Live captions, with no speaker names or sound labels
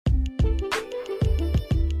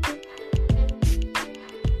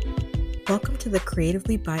Welcome to the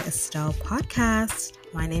Creatively by Estelle podcast.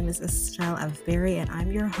 My name is Estelle Avberry and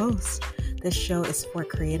I'm your host. This show is for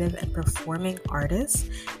creative and performing artists,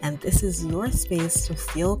 and this is your space to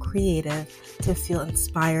feel creative, to feel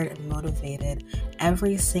inspired and motivated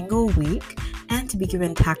every single week, and to be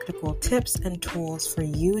given tactical tips and tools for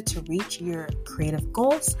you to reach your creative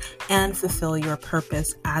goals and fulfill your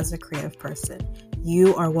purpose as a creative person.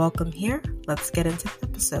 You are welcome here. Let's get into the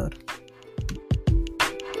episode.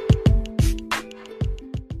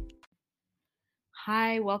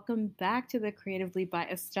 Hi, welcome back to the Creatively by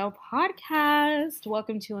Estelle podcast.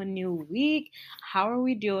 Welcome to a new week. How are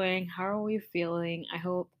we doing? How are we feeling? I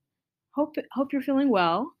hope you're feeling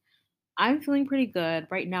well. I'm feeling pretty good.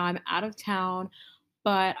 Right now I'm out of town,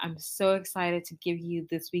 but I'm so excited to give you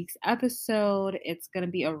this week's episode. It's going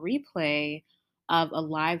to be a replay of a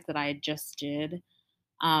live that I just did.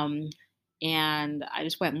 And I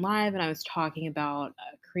just went live and I was talking about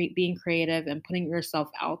being creative and putting yourself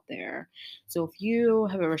out there. So if you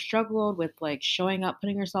have ever struggled with like showing up,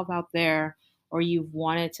 putting yourself out there, or you've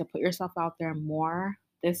wanted to put yourself out there more,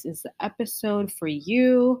 this is the episode for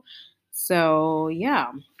you. So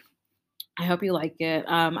yeah, I hope you like it.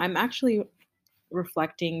 I'm actually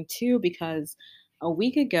reflecting too because a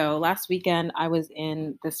week ago, last weekend, I was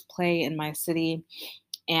in this play in my city,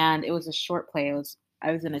 and it was a short play.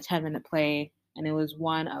 I was in a 10-minute play, and it was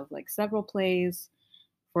one of like several plays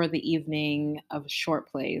for the evening of short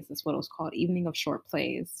plays. That's what it was called, Evening of Short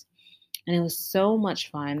Plays. And it was so much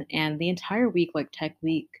fun. And the entire week, like Tech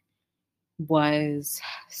Week, it was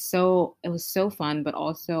so fun, but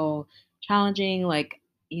also challenging. Like,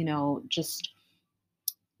 just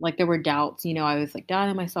like there were doubts, I was like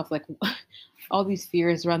doubting myself, like all these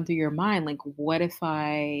fears run through your mind. Like, what if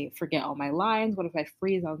I forget all my lines? What if I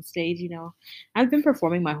freeze on stage? I've been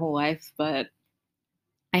performing my whole life, but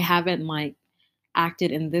I haven't like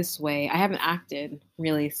acted in this way. I haven't acted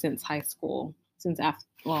really since high school, since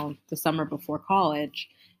the summer before college.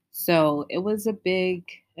 So it was a big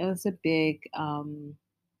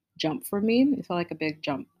jump for me. It felt like a big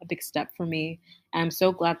jump, a big step for me. And I'm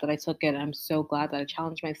so glad that I took it. I'm so glad that I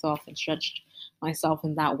challenged myself and stretched myself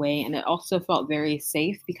in that way. And it also felt very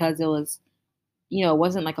safe because it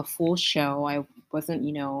wasn't like a full show. I wasn't,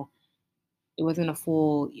 it wasn't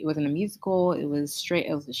a musical. It was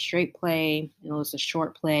a straight play. It was a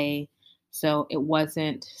short play. So it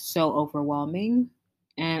wasn't so overwhelming.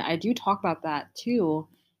 And I do talk about that too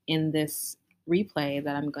in this replay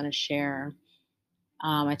that I'm going to share.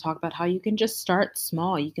 I talk about how you can just start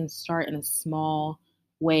small. You can start in a small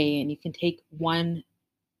way and you can take one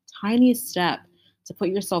tiny step to put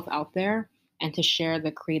yourself out there and to share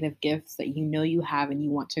the creative gifts that you know you have and you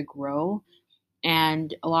want to grow.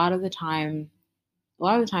 And a lot of the time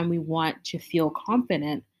we want to feel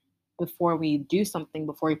confident before we do something,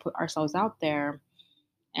 before we put ourselves out there.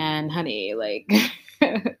 And honey, like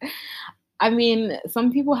I mean,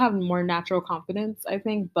 some people have more natural confidence, I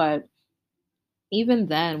think, but even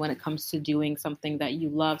then, when it comes to doing something that you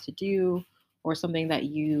love to do or something that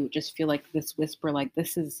you just feel like this whisper, like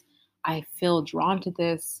I feel drawn to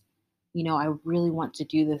this, I really want to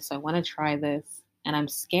do this, I want to try this, and I'm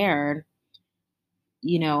scared,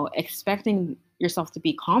 expecting yourself to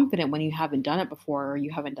be confident when you haven't done it before, or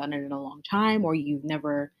you haven't done it in a long time, or you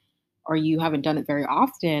haven't done it very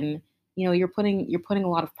often. You're putting a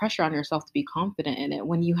lot of pressure on yourself to be confident in it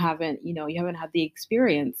when you haven't had the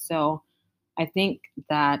experience. So I think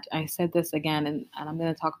that I said this again, and I'm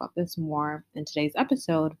going to talk about this more in today's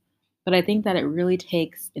episode, but I think that it really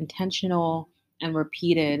takes intentional and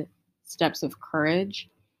repeated steps of courage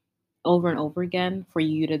over and over again for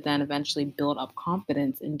you to then eventually build up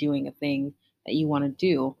confidence in doing a thing that you want to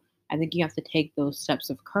do. I think you have to take those steps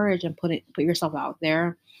of courage and put yourself out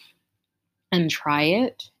there and try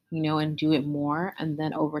it, and do it more. And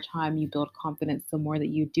then over time, you build confidence the more that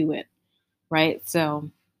you do it, right?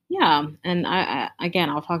 So, yeah. And again,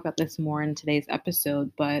 I'll talk about this more in today's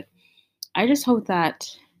episode, but I just hope that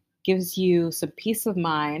gives you some peace of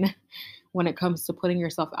mind when it comes to putting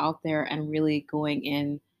yourself out there and really going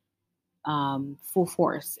in full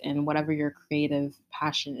force in whatever your creative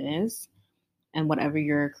passion is and whatever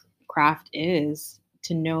your craft is,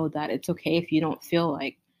 to know that it's okay if you don't feel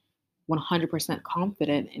like 100%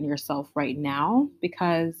 confident in yourself right now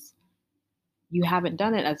because you haven't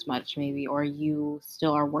done it as much, maybe, or you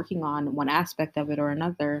still are working on one aspect of it or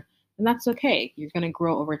another. And that's okay. You're going to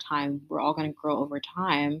grow over time. We're all going to grow over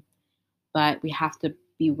time, but we have to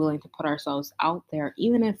be willing to put ourselves out there,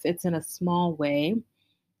 even if it's in a small way,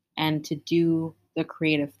 and to do the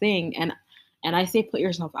creative thing. And I say put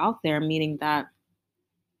yourself out there, meaning that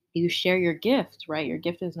you share your gift, right? Your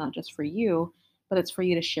gift is not just for you, but it's for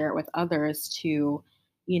you to share it with others to,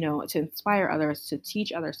 to inspire others, to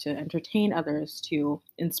teach others, to entertain others, to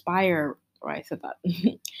inspire. Or I said that,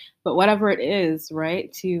 but whatever it is,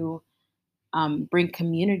 right? To bring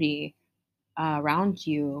community around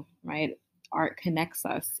you, right? Art connects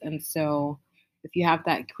us. And so if you have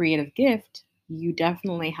that creative gift, you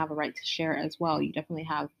definitely have a right to share it as well. You definitely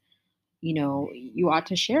have, you ought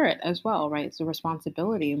to share it as well, right? It's a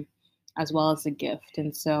responsibility as well as a gift.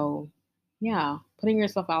 And so, yeah, putting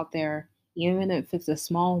yourself out there, even if it's a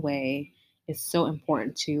small way, is so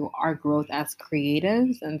important to our growth as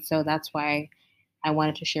creatives. And so that's why I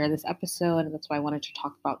wanted to share this episode, and that's why I wanted to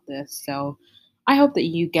talk about this. So I hope that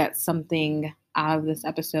you get something out of this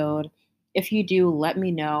episode. If you do, let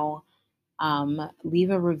me know. Leave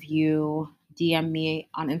a review, DM me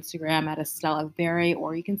on Instagram at Estelle of Berry,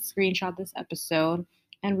 or you can screenshot this episode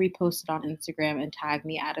and repost it on Instagram and tag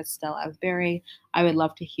me at Estelle of Berry. I would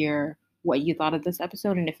love to hear what you thought of this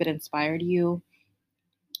episode and if it inspired you.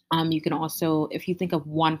 You can also, if you think of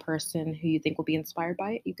one person who you think will be inspired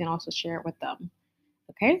by it, you can also share it with them.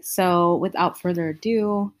 Okay, so without further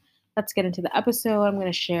ado, let's get into the episode. I'm going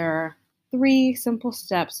to share 3 simple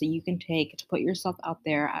steps that you can take to put yourself out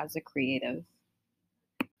there as a creative.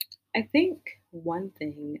 I think one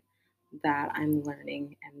thing that I'm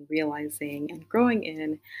learning and realizing and growing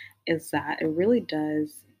in is that it really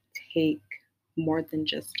does take more than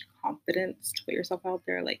just confidence to put yourself out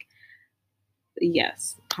there. Like,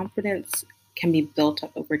 yes, confidence can be built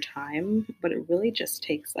up over time, but it really just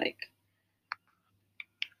takes like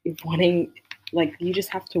wanting, like, you just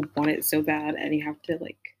have to want it so bad, and you have to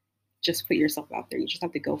like just put yourself out there. You just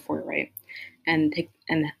have to go for it, right? And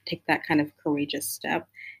take that kind of courageous step.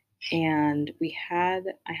 And I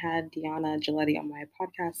had Deanna Giletti on my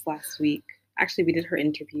podcast last week. Actually, we did her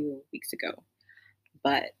interview weeks ago,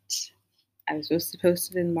 but I was supposed to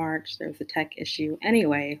post it in March. There was a tech issue.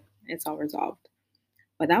 Anyway, it's all resolved.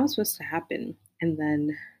 But that was supposed to happen. And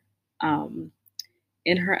then um,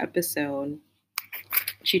 in her episode,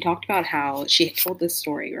 she talked about how she told this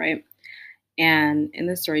story, right? And in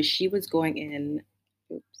this story, she was going in.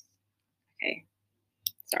 Oops. Okay.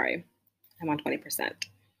 Sorry. I'm on 20%.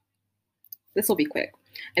 This will be quick.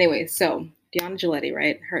 Anyway, so Deanna Giletti,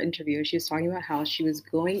 right? Her interview, she was talking about how she was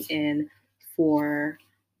going in for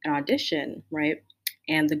an audition, right?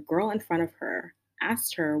 And the girl in front of her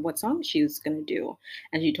asked her what song she was going to do.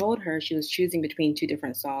 And she told her she was choosing between 2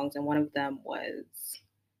 different songs. And one of them was,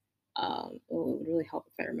 it would really help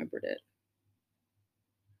if I remembered it.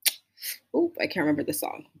 Oh, I can't remember the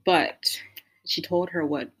song. But she told her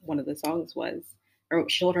what one of the songs was, or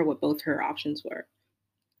she told her what both her options were.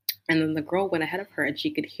 And then the girl went ahead of her and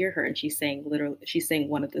she could hear her and she sang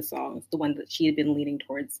one of the songs, the one that she had been leaning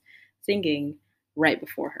towards singing right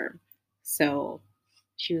before her. So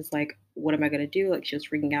she was like, what am I going to do? Like, she was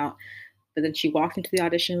freaking out. But then she walked into the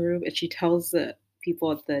audition room and she tells the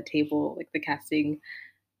people at the table, like the casting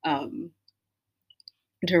um,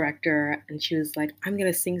 director, and she was like, I'm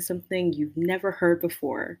going to sing something you've never heard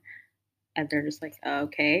before. And they're just like, oh,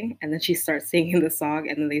 okay. And then she starts singing the song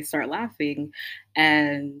and then they start laughing.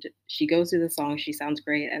 And she goes through the song. She sounds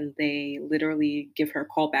great. And they literally give her a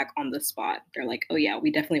call back on the spot. They're like, oh, yeah,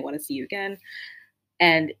 we definitely want to see you again.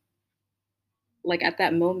 And like at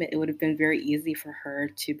that moment, it would have been very easy for her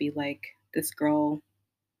to be like, this girl,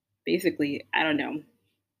 basically, I don't know.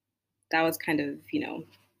 That was kind of, a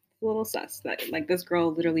little sus. That, like, this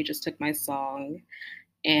girl literally just took my song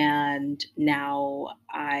and now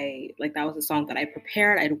that was a song that I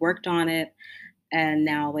prepared. I'd worked on it, and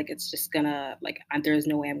now like it's just gonna like there's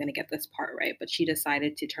no way I'm gonna get this part right. But she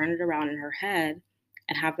decided to turn it around in her head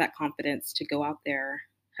and have that confidence to go out there,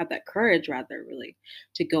 have that courage rather, really,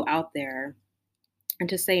 to go out there and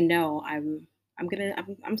to say no. I'm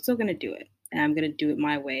still gonna do it, and I'm gonna do it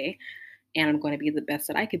my way, and I'm going to be the best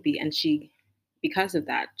that I could be. And she, because of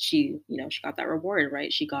that, she got that reward,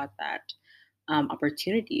 right? She got that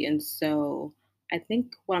opportunity. And so I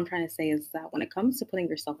think what I'm trying to say is that when it comes to putting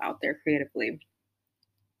yourself out there creatively,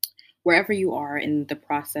 wherever you are in the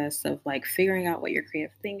process of like figuring out what your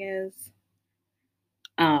creative thing is,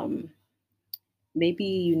 um, maybe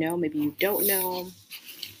you know, maybe you don't know,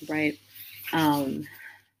 right? Um,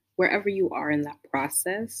 Wherever you are in that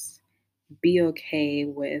process, be okay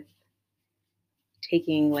with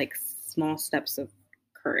taking like small steps of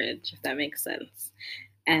courage, if that makes sense.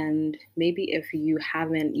 And maybe if you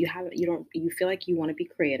feel like you want to be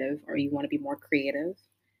creative or you want to be more creative,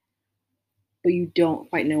 but you don't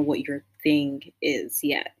quite know what your thing is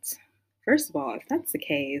yet. First of all, if that's the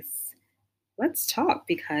case, let's talk,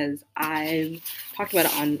 because I talked about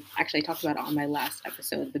it on my last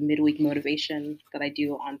episode, the midweek motivation that I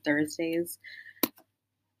do on Thursdays.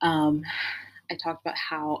 Um, I talked about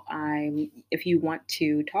how if you want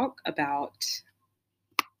to talk about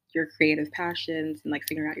your creative passions and like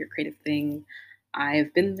figuring out your creative thing,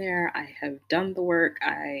 I've been there. I have done the work.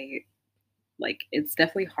 It's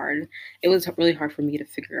definitely hard. It was really hard for me to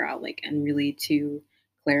figure out like and really to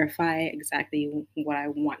clarify exactly what I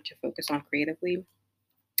want to focus on creatively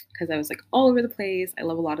because I was like all over the place. I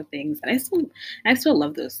love a lot of things, and I still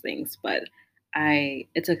love those things, but I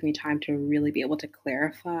it took me time to really be able to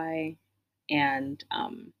clarify and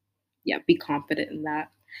yeah, be confident in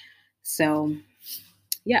that. So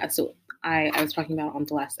yeah, so I was talking about on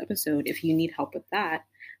the last episode. If you need help with that,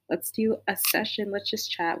 let's do a session. Let's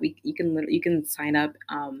just chat. You can sign up.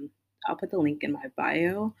 I'll put the link in my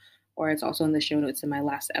bio, or it's also in the show notes in my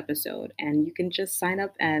last episode, and you can just sign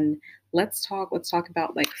up and let's talk. Let's talk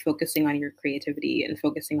about like focusing on your creativity and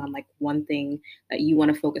focusing on like one thing that you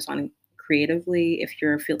want to focus on creatively. If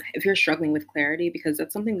you're struggling with clarity, because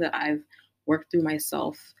that's something that I've worked through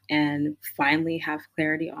myself and finally have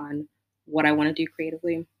clarity on what I want to do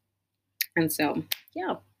creatively. And so,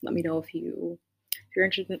 yeah, let me know if you're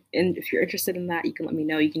interested in that. You can let me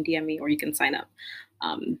know. You can DM me or you can sign up.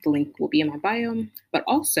 The link will be in my bio, but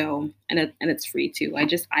also, and it's free too. I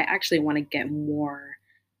actually want to get more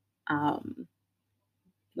um,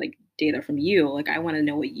 like data from you. Like I want to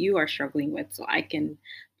know what you are struggling with, so I can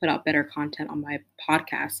put out better content on my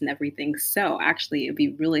podcast and everything. So actually, it'd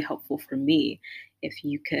be really helpful for me if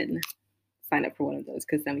you could sign up for one of those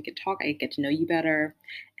because then we could talk. I get to know you better,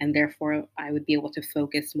 and therefore I would be able to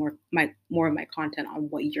focus more of my content on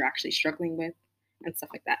what you're actually struggling with and stuff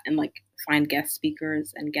like that, and like find guest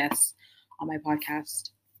speakers and guests on my podcast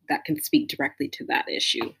that can speak directly to that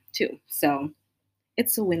issue too. So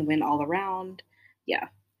it's a win-win all around. Yeah.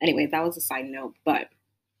 Anyway, that was a side note, but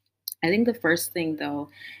I think the first thing though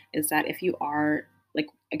is that if you are like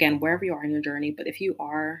again wherever you are in your journey, but if you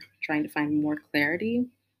are trying to find more clarity,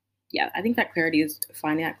 yeah, I think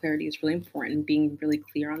finding that clarity is really important. Being really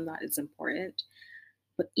clear on that is important.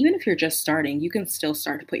 But even if you're just starting, you can still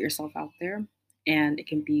start to put yourself out there. And it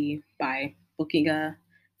can be by booking a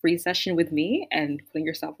free session with me and putting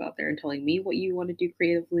yourself out there and telling me what you want to do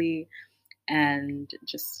creatively and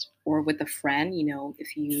or with a friend,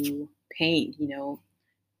 if you paint,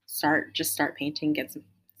 start painting, get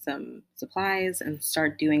some supplies and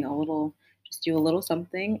start doing just do a little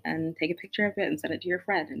something and take a picture of it and send it to your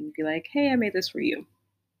friend and be like, hey, I made this for you.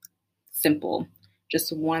 Simple.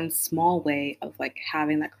 Just one small way of like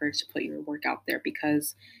having that courage to put your work out there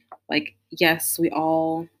because like yes, we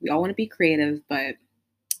all want to be creative, but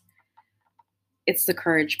it's the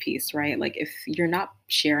courage piece, right? Like if you're not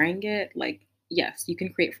sharing it, like yes, you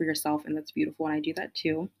can create for yourself and that's beautiful and I do that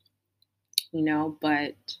too,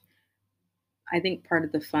 but I think part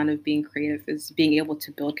of the fun of being creative is being able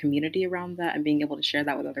to build community around that and being able to share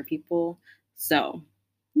that with other people. So,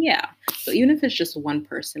 yeah. So even if it's just one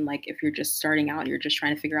person, like if you're just starting out and you're just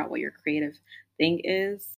trying to figure out what your creative thing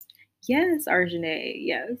is, yes, Arjune,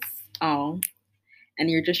 yes. Oh, and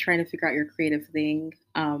you're just trying to figure out your creative thing.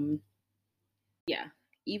 Yeah,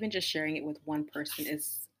 even just sharing it with one person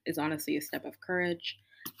is honestly a step of courage.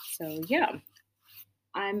 So yeah,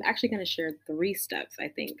 I'm actually going to share 3 steps, I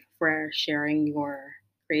think, for sharing your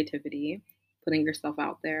creativity, putting yourself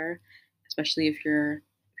out there, especially if you're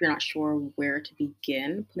not sure where to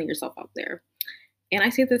begin, putting yourself out there. And I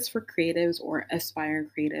say this for creatives or aspiring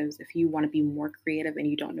creatives. If you want to be more creative and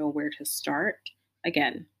you don't know where to start,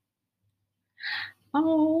 again,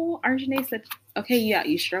 oh, Arjune said, okay, yeah,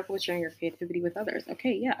 you struggle with sharing your creativity with others.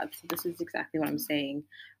 Okay, yeah, so this is exactly what I'm saying,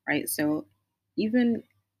 right? So even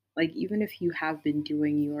even if you have been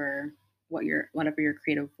doing whatever your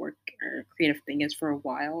creative work or creative thing is for a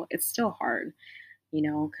while, it's still hard,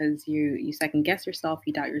 because you second guess yourself,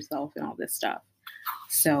 you doubt yourself, and all this stuff.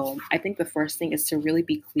 So I think the first thing is to really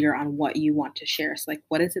be clear on what you want to share. So like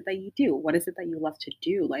what is it that you do? What is it that you love to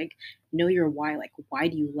do? Like know your why. Like why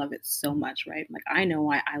do you love it so much, right? Like I know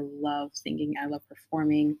why I love singing, I love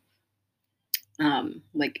performing.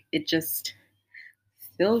 Like it just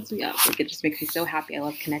fills me up. Like it just makes me so happy. I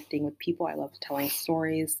love connecting with people. I love telling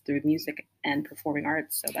stories through music and performing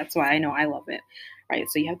arts. So that's why I know I love it. Right.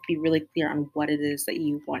 So you have to be really clear on what it is that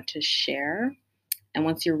you want to share, and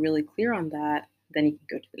once you're really clear on that, then you can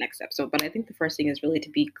go to the next episode. But I think the first thing is really to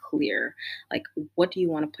be clear. Like, what do you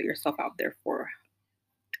want to put yourself out there for?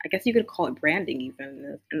 I guess you could call it branding,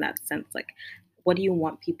 even in that sense. Like, what do you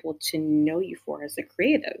want people to know you for as a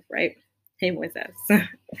creative, right? Hey, Moises.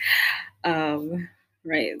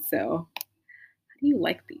 Right. So, how do you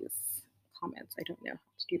like these comments? I don't know how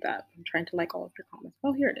to do that. I'm trying to like all of your comments.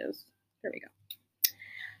 Oh, here it is. There we go.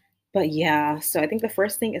 But yeah, so I think the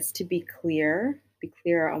first thing is to be clear. Be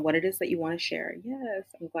clear on what it is that you want to share. Yes,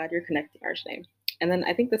 I'm glad you're connecting, Arjane. And then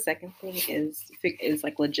I think the second thing is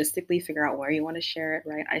like logistically figure out where you want to share it,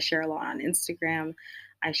 right? I share a lot on Instagram.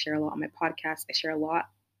 I share a lot on my podcast. I share a lot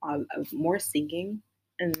of more singing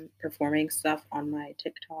and performing stuff on my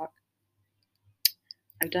TikTok.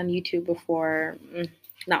 I've done YouTube before,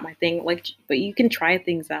 not my thing. Like, but you can try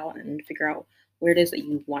things out and figure out where it is that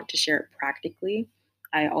you want to share it practically.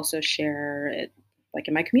 I also share it like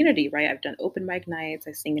in my community, right? I've done open mic nights.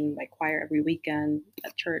 I sing in my choir every weekend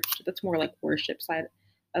at church. That's more like worship side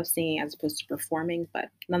of singing as opposed to performing, but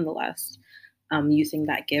nonetheless, using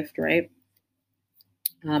that gift, right?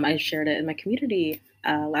 I shared it in my community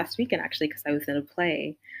last weekend actually because I was in a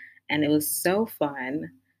play, and it was so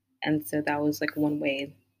fun. And so that was like one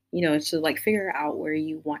way, to like figure out where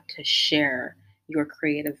you want to share your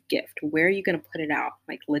creative gift. Where are you going to put it out,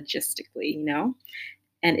 like logistically,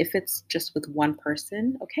 And if it's just with one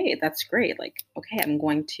person, okay, that's great. Like, okay, I'm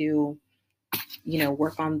going to,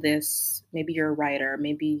 work on this. Maybe you're a writer,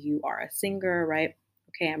 maybe you are a singer, right?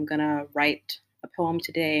 Okay, I'm gonna write a poem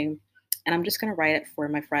today, and I'm just gonna write it for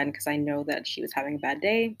my friend because I know that she was having a bad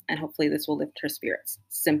day, and hopefully this will lift her spirits.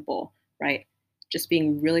 Simple, right? Just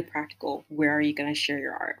being really practical. Where are you gonna share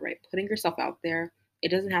your art, right? Putting yourself out there. It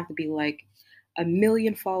doesn't have to be like a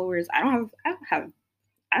million followers. I don't have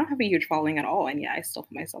a huge following at all, and yeah, I still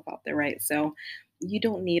put myself out there, right? So you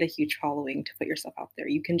don't need a huge following to put yourself out there.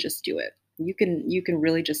 You can just do it. You can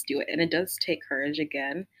really just do it, and it does take courage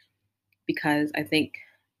again, because I think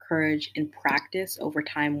courage in practice over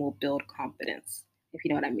time will build confidence. If you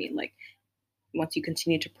know what I mean, like once you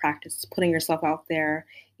continue to practice putting yourself out there,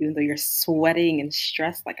 even though you're sweating and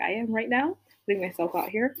stressed, like I am right now, putting myself out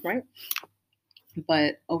here, right?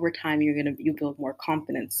 But over time, you build more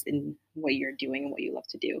confidence in what you're doing and what you love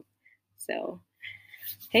to do. So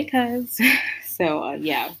hey, cuz. So,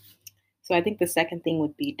 yeah. So, I think the second thing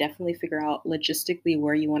would be definitely figure out logistically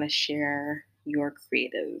where you want to share your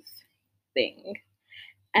creative thing.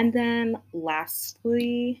 And then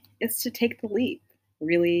lastly, is to take the leap.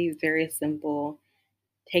 Really, very simple.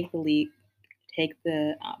 Take the leap. Take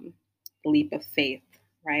the leap of faith,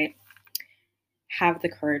 right? Have the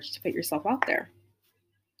courage to put yourself out there.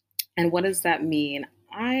 And what does that mean?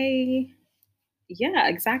 Yeah,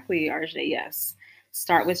 exactly, RJ. Yes.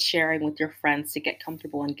 Start with sharing with your friends to get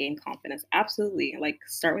comfortable and gain confidence. Absolutely. Like,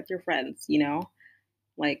 start with your friends,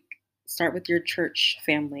 Like, start with your church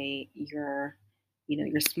family, your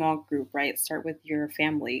small group, right? Start with your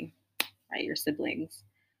family, right? Your siblings.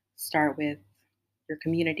 Start with your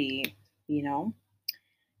community, you know?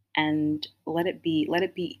 And let it be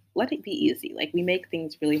easy. Like, we make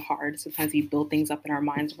things really hard. Sometimes we build things up in our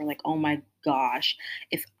minds, and we're like, oh my gosh,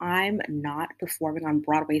 if I'm not performing on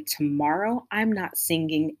Broadway tomorrow, I'm not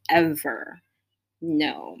singing ever.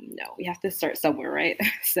 No, no, we have to start somewhere, right?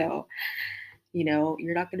 So,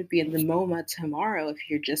 you're not going to be in the MoMA tomorrow if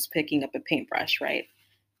you're just picking up a paintbrush, right?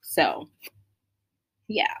 So,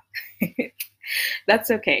 yeah.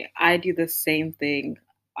 That's okay. I do the same thing.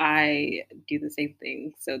 I do the same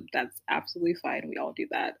thing. So that's absolutely fine. We all do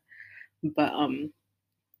that. But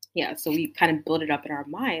yeah, so we kind of build it up in our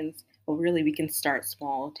minds, but really we can start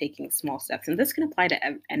small, taking small steps. And this can apply to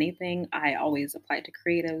anything. I always apply to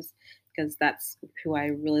creatives because that's who I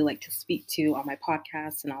really like to speak to on my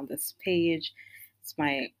podcast and on this page. It's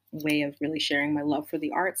my way of really sharing my love for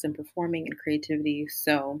the arts and performing and creativity.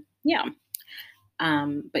 So, yeah.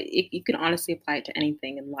 But you can honestly apply it to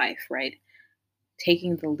anything in life, right?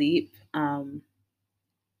 Taking the leap, and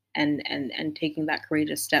taking that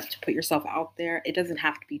courageous step to put yourself out there. It doesn't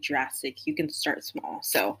have to be drastic. You can start small.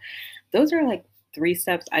 So those are like 3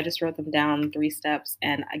 steps. I just wrote them down, 3 steps.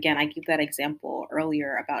 And again, I gave that example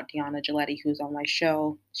earlier about Deanna Giletti, who's on my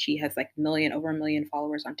show. She has like over a million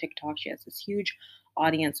followers on TikTok. She has this huge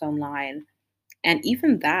audience online. And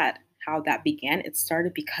even that, how that began, it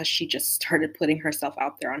started because she just started putting herself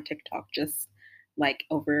out there on TikTok, just like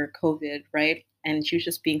over COVID, right? And she was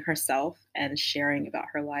just being herself and sharing about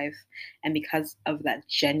her life. And because of that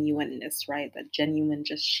genuineness, right? That genuine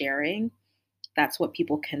just sharing, that's what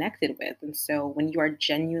people connected with. And so when you are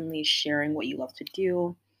genuinely sharing what you love to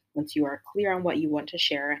do, once you are clear on what you want to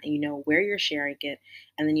share and you know where you're sharing it,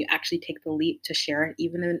 and then you actually take the leap to share it,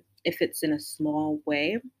 even if it's in a small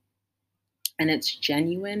way, and it's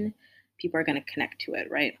genuine, people are going to connect to it,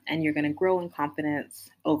 right? And you're going to grow in confidence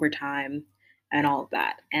over time and all of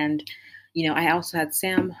that. And, I also had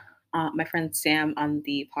my friend Sam, on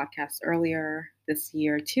the podcast earlier this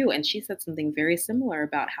year too. And she said something very similar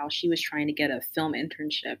about how she was trying to get a film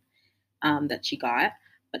internship that she got.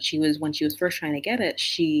 But when she was first trying to get it,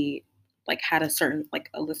 she like had a certain, like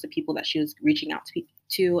a list of people that she was reaching out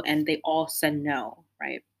to, and they all said no,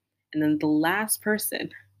 right? And then the last person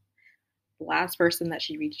that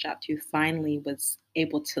she reached out to finally was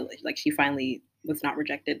able to, like, she finally was not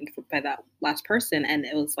rejected by that last person, and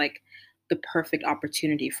it was like the perfect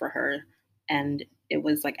opportunity for her, and it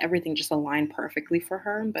was like everything just aligned perfectly for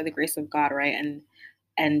her by the grace of God, right?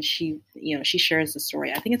 And she, she shares the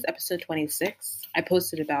story. I think it's episode 26. I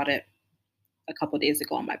posted about it a couple days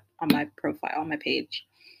ago on my profile, on my page,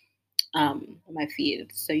 on my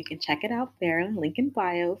feed. So you can check it out there. Link in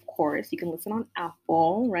bio, of course. You can listen on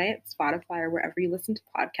Apple, right? Spotify, or wherever you listen to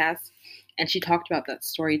podcasts. And she talked about that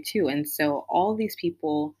story too. And so all these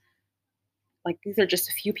people, like, these are just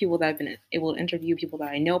a few people that I've been able to interview, people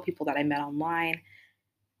that I know, people that I met online.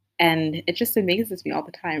 And it just amazes me all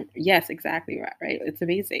the time. Yes, exactly right, right? It's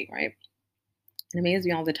amazing, right? It amazes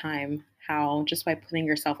me all the time how just by putting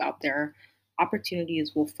yourself out there,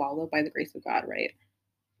 opportunities will follow by the grace of God, right?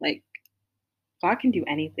 Like, God can do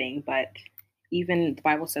anything, but even the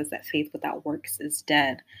Bible says that faith without works is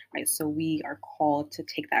dead, right? So we are called to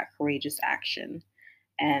take that courageous action.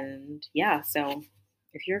 And yeah, so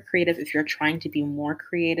if you're creative, if you're trying to be more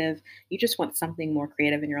creative, you just want something more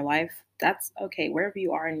creative in your life, that's okay. Wherever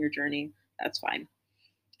you are in your journey, that's fine.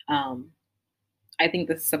 Um, I think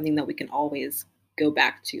this is something that we can always go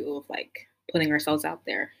back to, of like putting ourselves out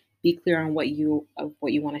there. Be clear on what you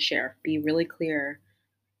want to share. Be really clear,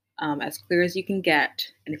 as clear as you can get.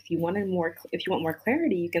 And if you want more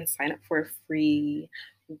clarity, you can sign up for a free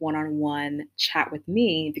one-on-one chat with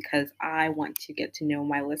me, because I want to get to know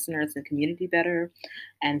my listeners and community better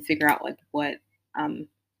and figure out like what um,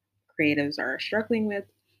 creatives are struggling with.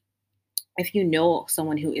 If you know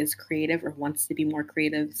someone who is creative or wants to be more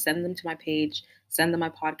creative, send them to my page, send them my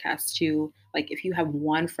podcast too. Like, if you have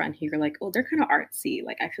one friend who you're like, oh, they're kind of artsy,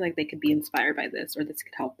 like I feel like they could be inspired by this or this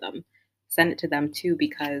could help them, send it to them too,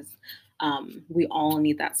 because we all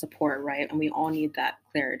need that support, right? And we all need that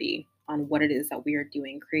clarity on what it is that we are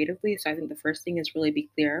doing creatively. So I think the first thing is really be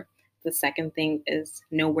clear. The second thing is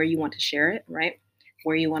know where you want to share it, right?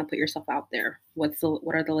 Where you want to put yourself out there. What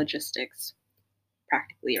are the logistics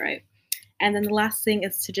practically, right? And then the last thing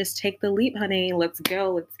is to just take the leap, honey. Let's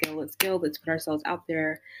go, let's go, let's go. Let's put ourselves out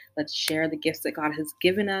there. Let's share the gifts that God has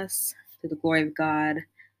given us to the glory of God,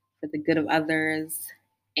 for the good of others.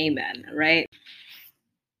 Amen. Right?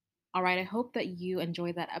 All right. I hope that you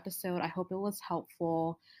enjoyed that episode. I hope it was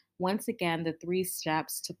helpful. Once again, the 3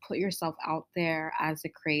 steps to put yourself out there as a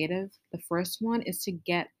creative. The first one is to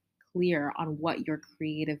get clear on what your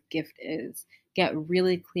creative gift is. Get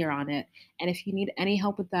really clear on it. And if you need any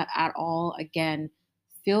help with that at all, again,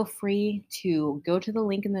 feel free to go to the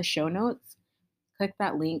link in the show notes, click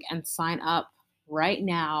that link, and sign up right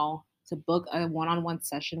now to book a one-on-one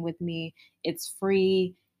session with me. It's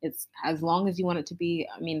free. It's as long as you want it to be.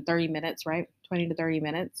 I mean, 30 minutes, right? 20 to 30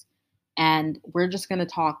 minutes. And we're just going to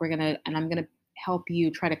talk. And I'm going to help you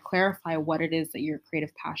try to clarify what it is that your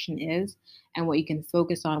creative passion is and what you can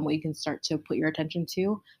focus on, what you can start to put your attention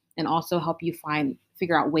to, and also help you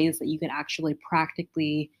figure out ways that you can actually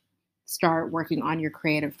practically start working on your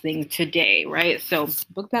creative thing today, right? So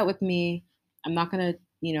book that with me. I'm not going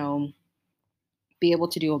to, be able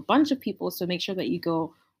to do a bunch of people. So make sure that you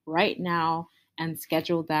go right now and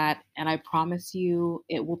schedule that. And I promise you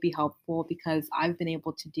it will be helpful, because I've been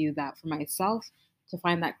able to do that for myself, to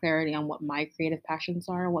find that clarity on what my creative passions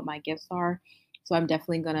are, what my gifts are. So I'm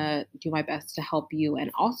definitely going to do my best to help you.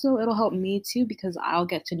 And also, it'll help me too, because I'll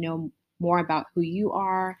get to know more about who you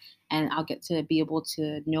are, and I'll get to be able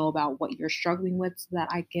to know about what you're struggling with, so that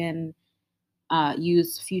I can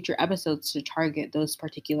use future episodes to target those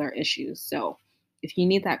particular issues. So if you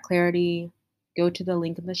need that clarity, go to the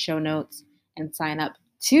link in the show notes and sign up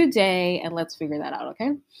today, and let's figure that out,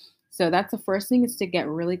 okay? So that's the first thing, is to get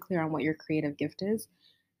really clear on what your creative gift is.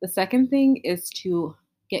 The second thing is to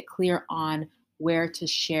get clear on where to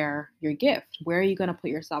share your gift. Where are you going to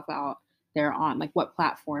put yourself out there on? Like, what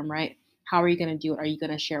platform, right? How are you going to do it? Are you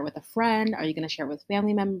going to share with a friend? Are you going to share with a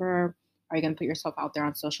family member? Are you going to put yourself out there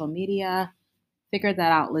on social media? Figure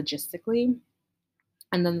that out logistically.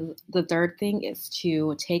 And then the third thing is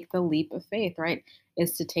to take the leap of faith, right?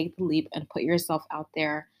 Is to take the leap and put yourself out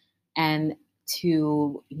there, and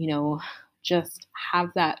to, just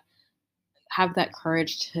have that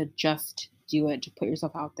courage to just do it, to put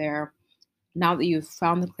yourself out there. Now that you've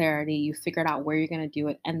found the clarity, you figured out where you're going to do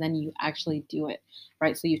it, and then you actually do it,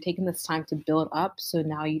 right? So you've taken this time to build up. So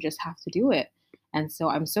now you just have to do it. And so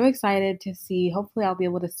I'm so excited to see, hopefully, I'll be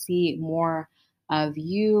able to see more of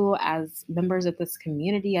you as members of this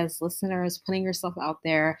community, as listeners, putting yourself out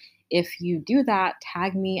there. If you do that,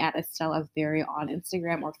 tag me at Estelle of Berry on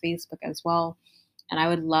Instagram or Facebook as well. And I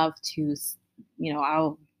would love to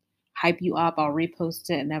I'll hype you up, I'll repost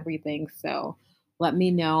it and everything. So let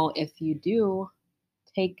me know if you do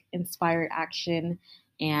take inspired action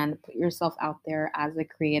and put yourself out there as a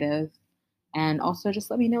creative. And also just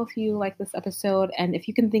let me know if you like this episode and if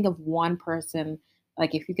you can think of one person,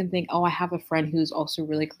 like if you can think, oh, I have a friend who's also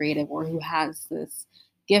really creative or who has this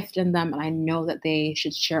gift in them and I know that they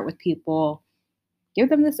should share it with people, give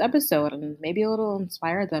them this episode and maybe it'll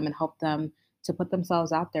inspire them and help them to put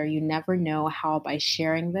themselves out there. You never know how by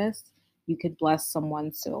sharing this you could bless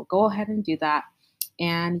someone. So go ahead and do that.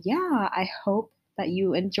 And yeah, I hope that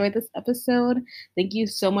you enjoyed this episode. Thank you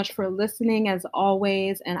so much for listening as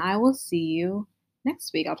always. And I will see you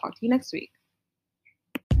next week. I'll talk to you next week.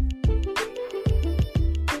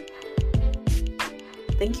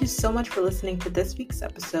 Thank you so much for listening to this week's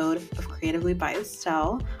episode of Creatively by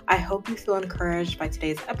Estelle. I hope you feel encouraged by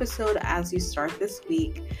today's episode as you start this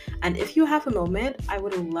week. And if you have a moment, I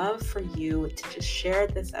would love for you to just share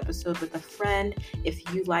this episode with a friend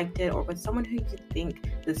if you liked it or with someone who you think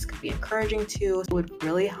this could be encouraging to. It would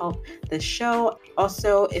really help the show.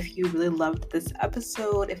 Also, if you really loved this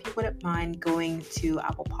episode, if you wouldn't mind going to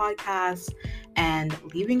Apple Podcasts and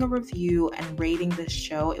leaving a review and rating this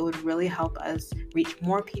show, it would really help us reach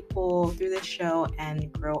more people through this show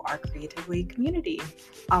and grow our Creatively community.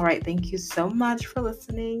 All right, thank you so much for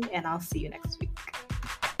listening, and I'll see you next week.